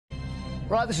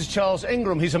Right, this is Charles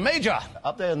Ingram. He's a major.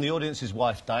 Up there in the audience, his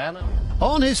wife, Diana.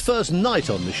 On his first night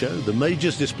on the show, the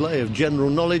Major's display of general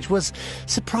knowledge was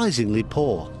surprisingly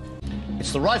poor.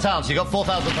 It's the right answer. You got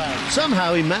 £4,000.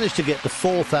 Somehow he managed to get to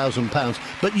 £4,000,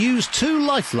 but used 2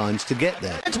 lifelines to get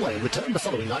there. Went away and returned the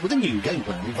following night with a new game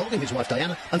plan involving his wife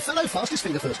Diana and fellow fastest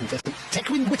finger first contestant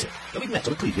Tecwyn Whittock, who we'd met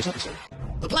on a previous episode.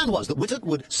 The plan was that Whittock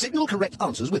would signal correct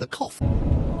answers with a cough.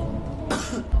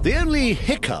 The only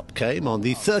hiccup came on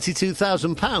the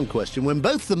 £32,000 question when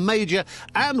both the Major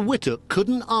and Whittock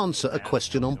couldn't answer a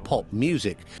question on pop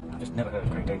music. I just never heard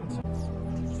of Craig David.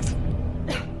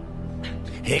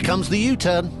 Here comes the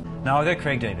U-turn. No, I'll go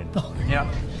Craig David.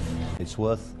 Yeah. It's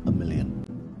worth £1 million.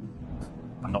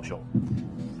 I'm not sure.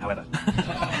 However.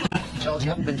 Charles, you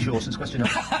haven't been sure since question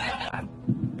number. I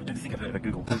don't think I've heard of a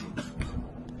Google.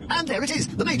 And there it is.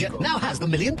 The Major now has the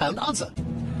 £1 million answer.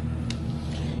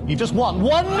 You just won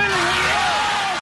 £1 million!